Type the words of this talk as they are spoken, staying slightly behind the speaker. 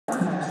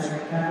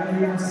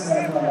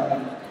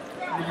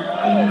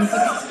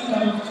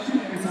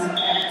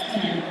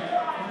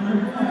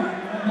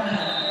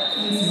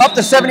Up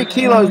to 70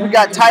 kilos, we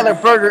got Tyler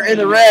Berger in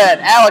the red,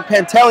 Alec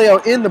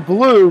Pantaleo in the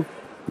blue.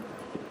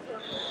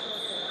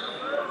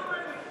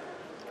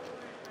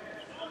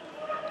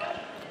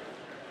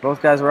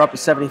 Both guys were up to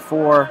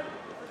 74.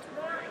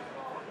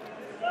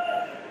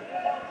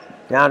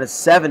 Down to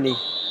 70.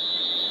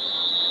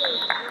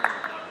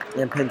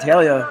 And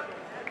Pantaleo,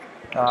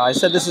 I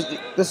said this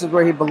is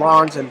where he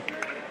belongs, and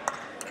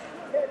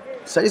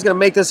said he's going to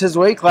make this his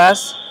weight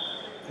class.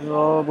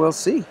 Well, we'll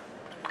see.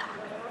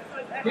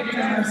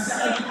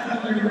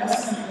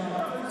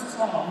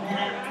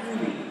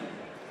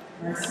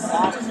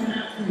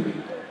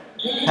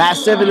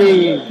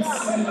 Passivity.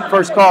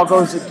 First call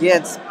goes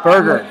against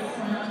Berger.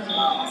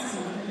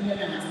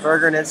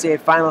 Berger, an NCAA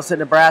finalist at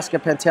Nebraska.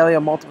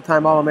 Pantaleo,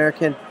 multiple-time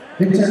All-American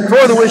for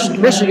the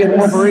Michigan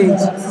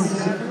Wolverines.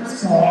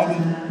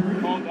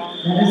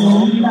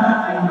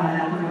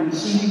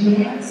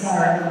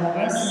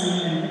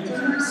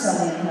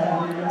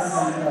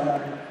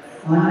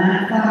 On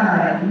that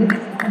 5, Nick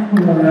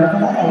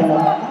Iowa,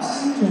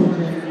 Austin,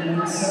 Georgia,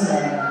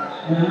 Minnesota.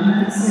 And on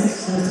that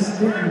 6, versus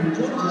Britain,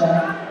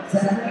 Georgia,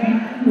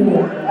 Zachary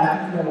Ward,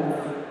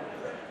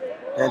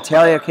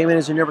 Pantaleo came in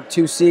as your number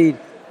 2 seed.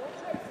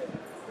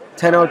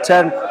 10-0,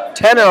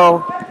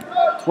 10-0,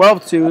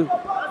 12-2.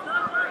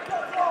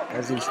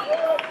 As he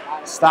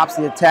stops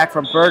the attack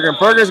from Berger.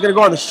 Berger's going to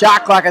go on the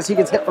shot clock as he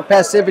gets hit for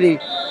passivity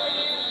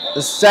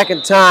the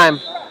second time.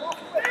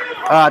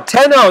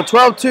 10-0,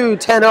 12-2,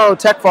 10-0,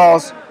 tech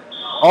falls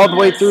all the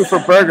way through for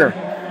Berger.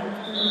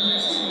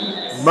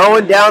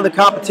 Mowing down the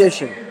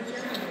competition.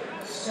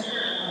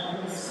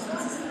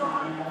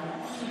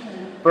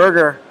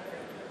 Berger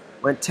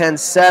went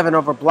 10-7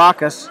 over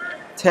Blockus,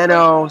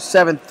 10-0,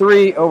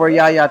 7-3 over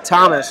Yaya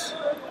Thomas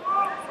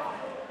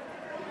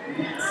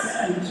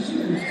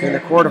in the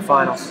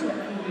quarterfinals.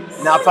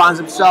 Now finds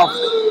himself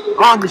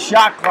on the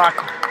shot clock,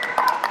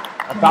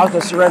 about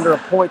to surrender a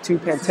point to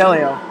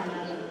Pantaleo.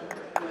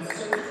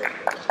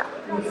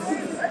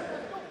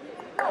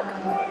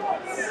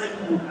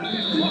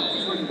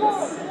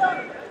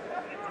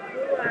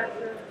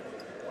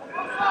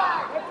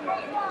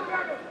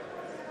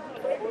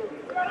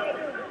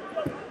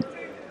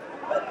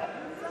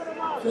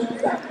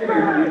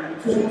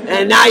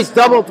 And nice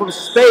double from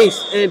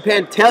space, and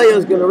Pantaleo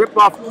is going to rip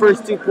off the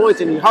first 2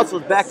 points, and he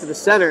hustles back to the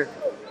center.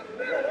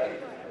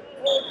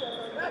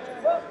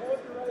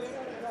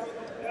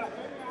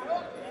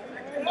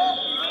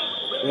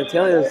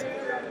 Pantaleo's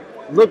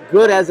looked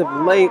good as of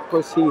late. Of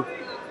course, he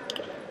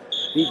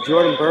beat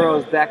Jordan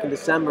Burroughs back in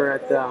December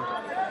at the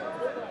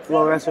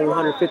Flow Wrestling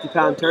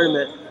 150-pound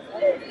tournament.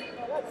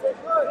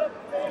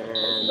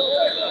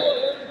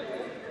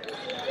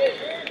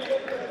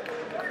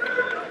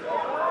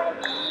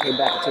 Came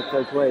back and took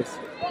 3rd place.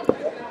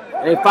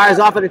 And he fires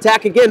off an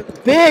attack again.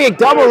 Big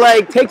double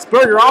leg, takes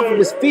Berger off of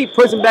his feet,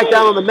 puts him back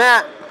down on the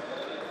mat.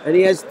 And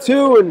he has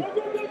 2 and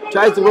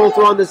tries to roll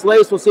through on this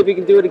lace. We'll see if he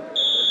can do it again.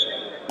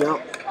 No.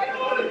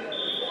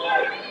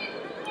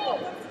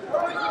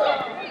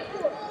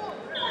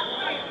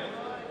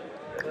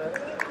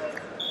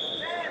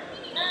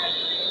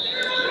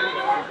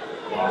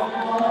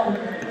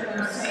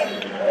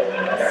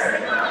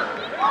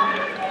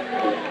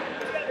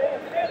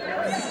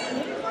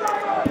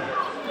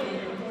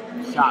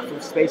 Shot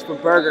from space for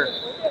Berger.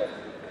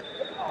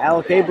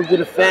 Alec able to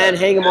defend,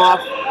 hang him off,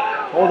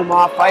 hold him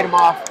off, fight him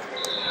off.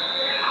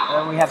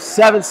 And we have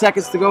 7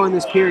 seconds to go in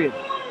this period.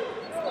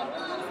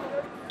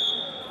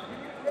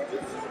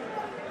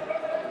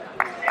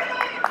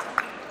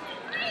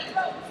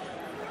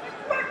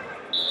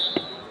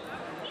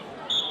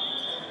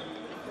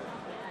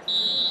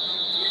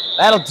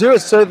 That'll do it.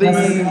 So the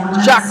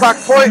shot clock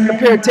point and a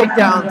pair of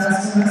takedowns.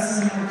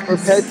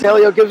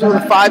 Pantaleo gives him a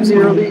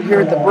 5-0 lead here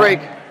at the break.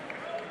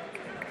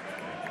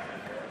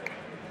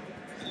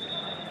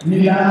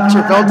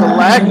 Travolta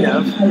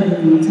Lagnev,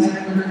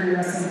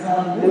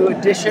 new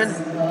addition,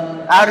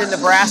 out in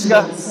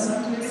Nebraska.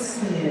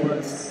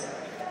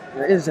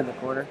 There is in the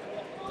corner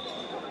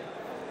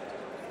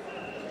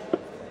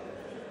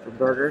for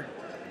Berger.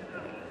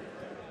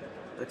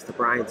 Next to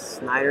Brian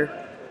Snyder.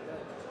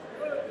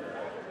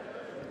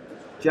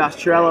 Josh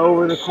Trella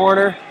over in the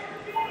corner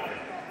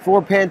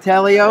for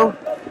Pantaleo.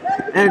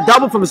 And a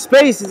double from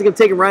space. He's going to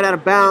take him right out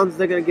of bounds.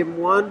 They're going to give him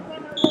 1.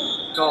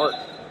 Call it.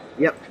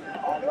 Yep.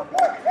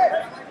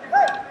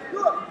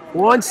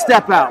 1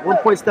 step out. 1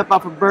 point step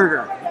out for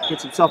Berger.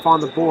 Gets himself on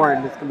the board,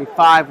 and it's going to be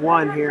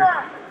 5-1 here.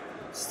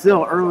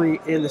 Still early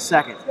in the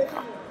second.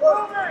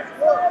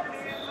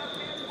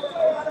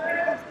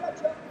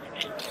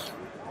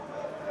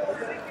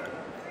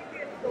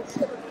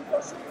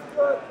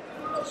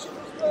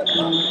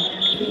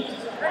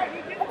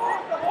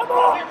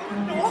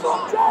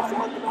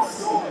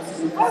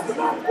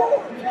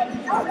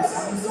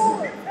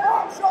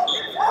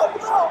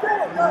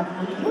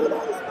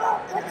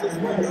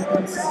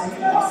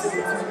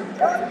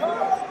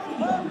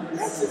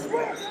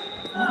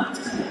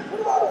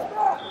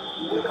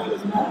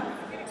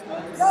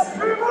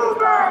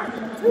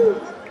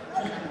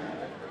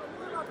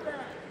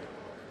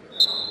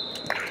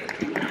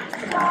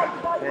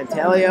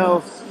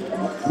 Pantaleo,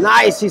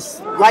 nice. He's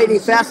lightning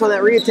fast on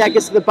that re-attack.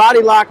 Gets to the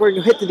body lock where he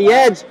can hit to the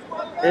edge,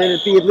 and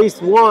it'd be at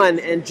least one,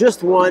 and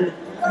just one,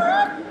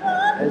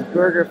 as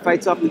Berger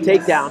fights off the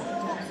takedown.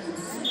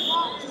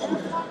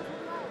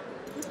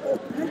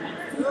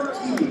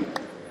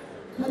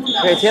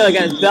 Pantaleo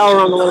got his bell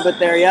rung a little bit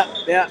there.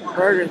 Yep.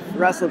 Berger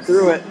wrestled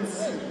through it.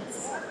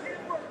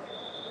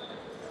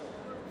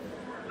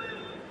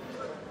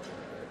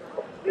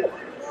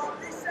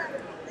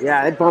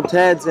 Yeah, they bumped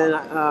heads, and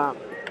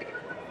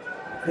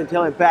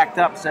Pantaleo backed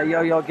up and said,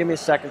 yo, give me a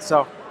second.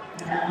 So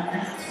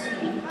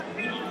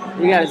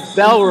he got his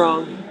bell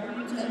rung.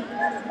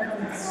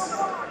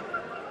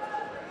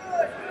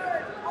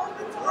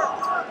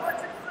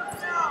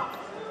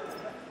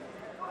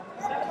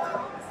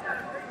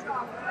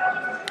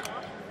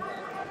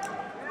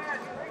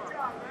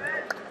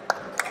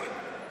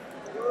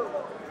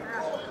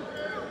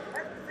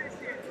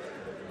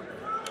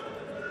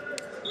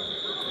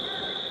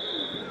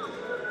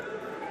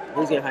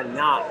 He's going to have a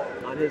knot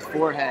on his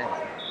forehead.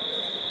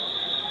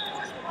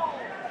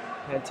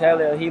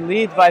 Pantaleo, he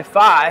leads by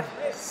 5,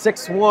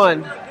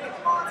 6-1.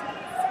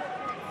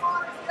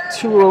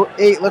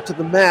 2:08 left of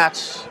the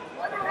match.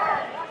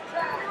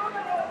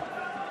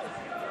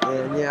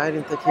 And yeah, I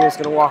didn't think he was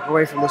going to walk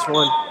away from this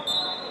one.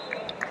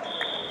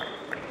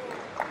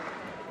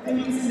 I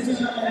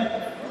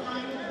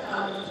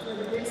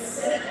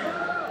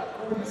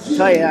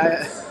tell you,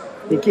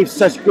 he keeps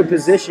such good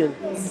position.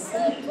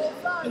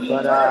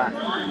 But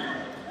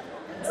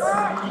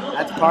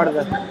that's part of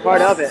it.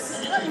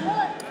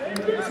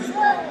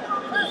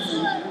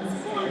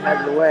 Head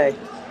in the way. It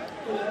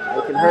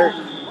can hurt.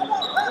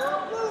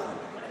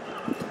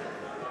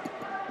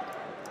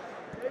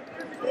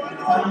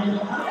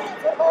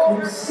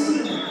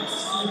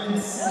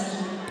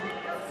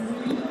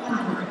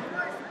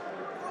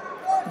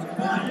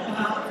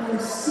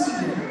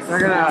 They're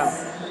gonna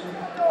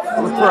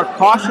look for a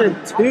caution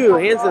 2,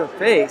 hands to the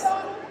face.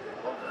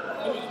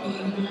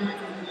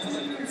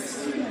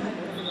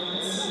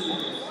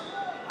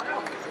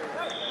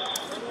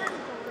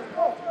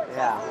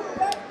 Yeah.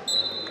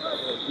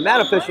 The mat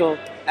official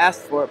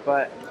asked for it,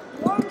 but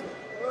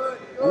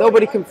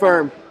nobody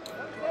confirmed.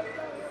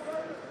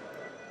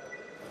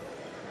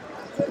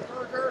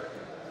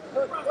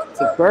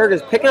 So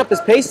Berger's picking up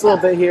his pace a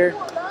little bit here.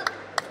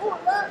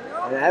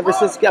 And ever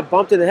since he got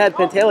bumped in the head,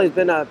 Pantaleo's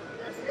been a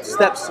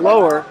step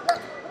slower.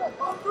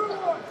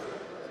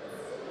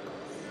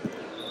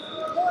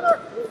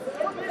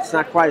 It's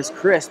not quite as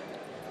crisp.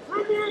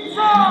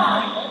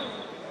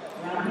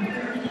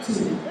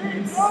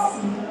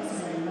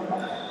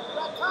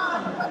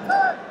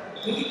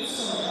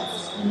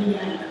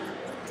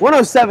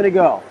 1:07 to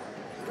go.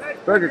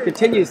 Berger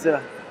continues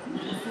to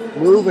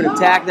move and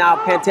attack now.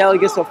 Pantaleo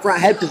gets to a front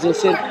head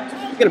position.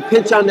 He's going to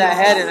pinch on that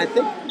head, and I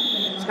think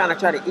he's kind of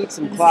trying to eat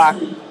some clock.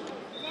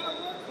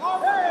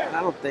 I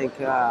don't think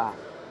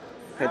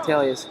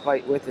Pantaleo's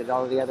quite with it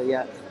altogether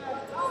yet.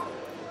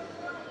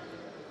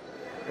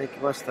 I think he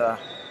wants to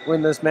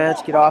win this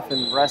match, get off,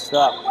 and rest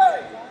up.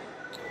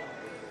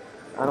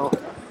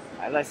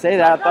 As I say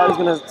that, I thought he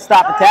was going to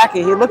stop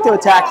attacking. He looked to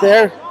attack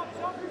there.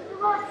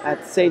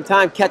 At the same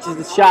time, catches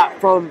the shot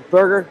from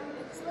Berger.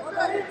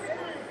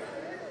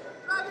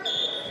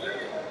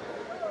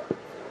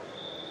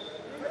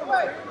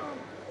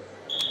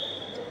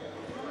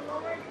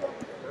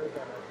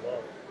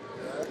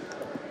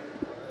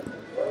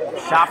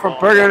 Shot from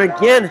Berger, and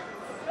again,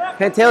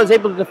 Pantaleo is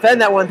able to defend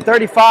that one.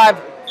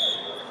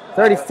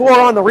 35-34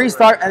 on the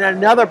restart, and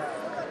another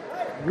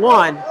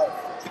one.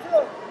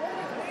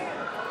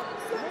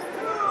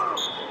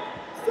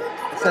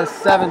 It says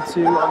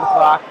 7-2 on the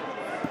clock.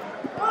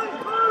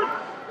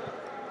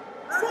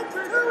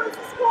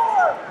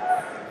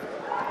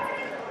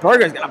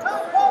 Berger's gonna,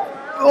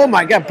 oh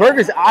my God,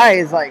 Berger's eye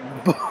is like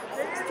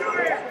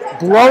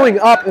blowing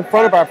up in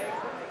front of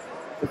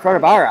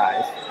our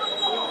eyes.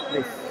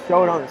 They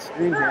show it on the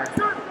screen here.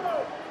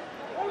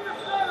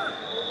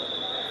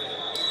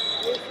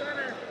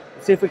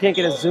 Let's see if we can't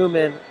get a zoom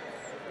in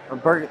on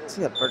Berger.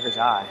 See that Berger's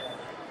eye.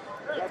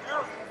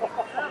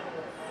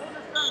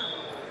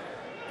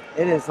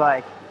 It is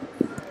like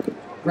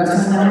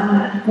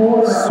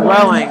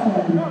swelling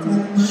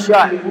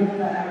shut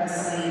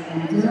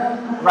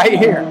right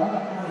here.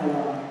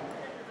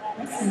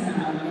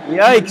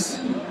 Yikes.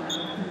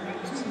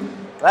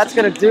 That's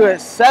going to do it.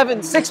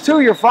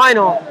 6-2 your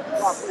final.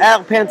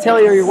 Alec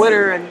Pantaleo your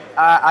winner, and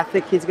I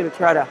think he's going to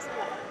try to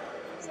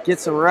get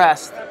some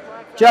rest.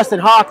 Justin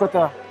Hawk with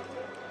a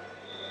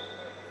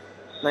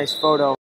nice photo.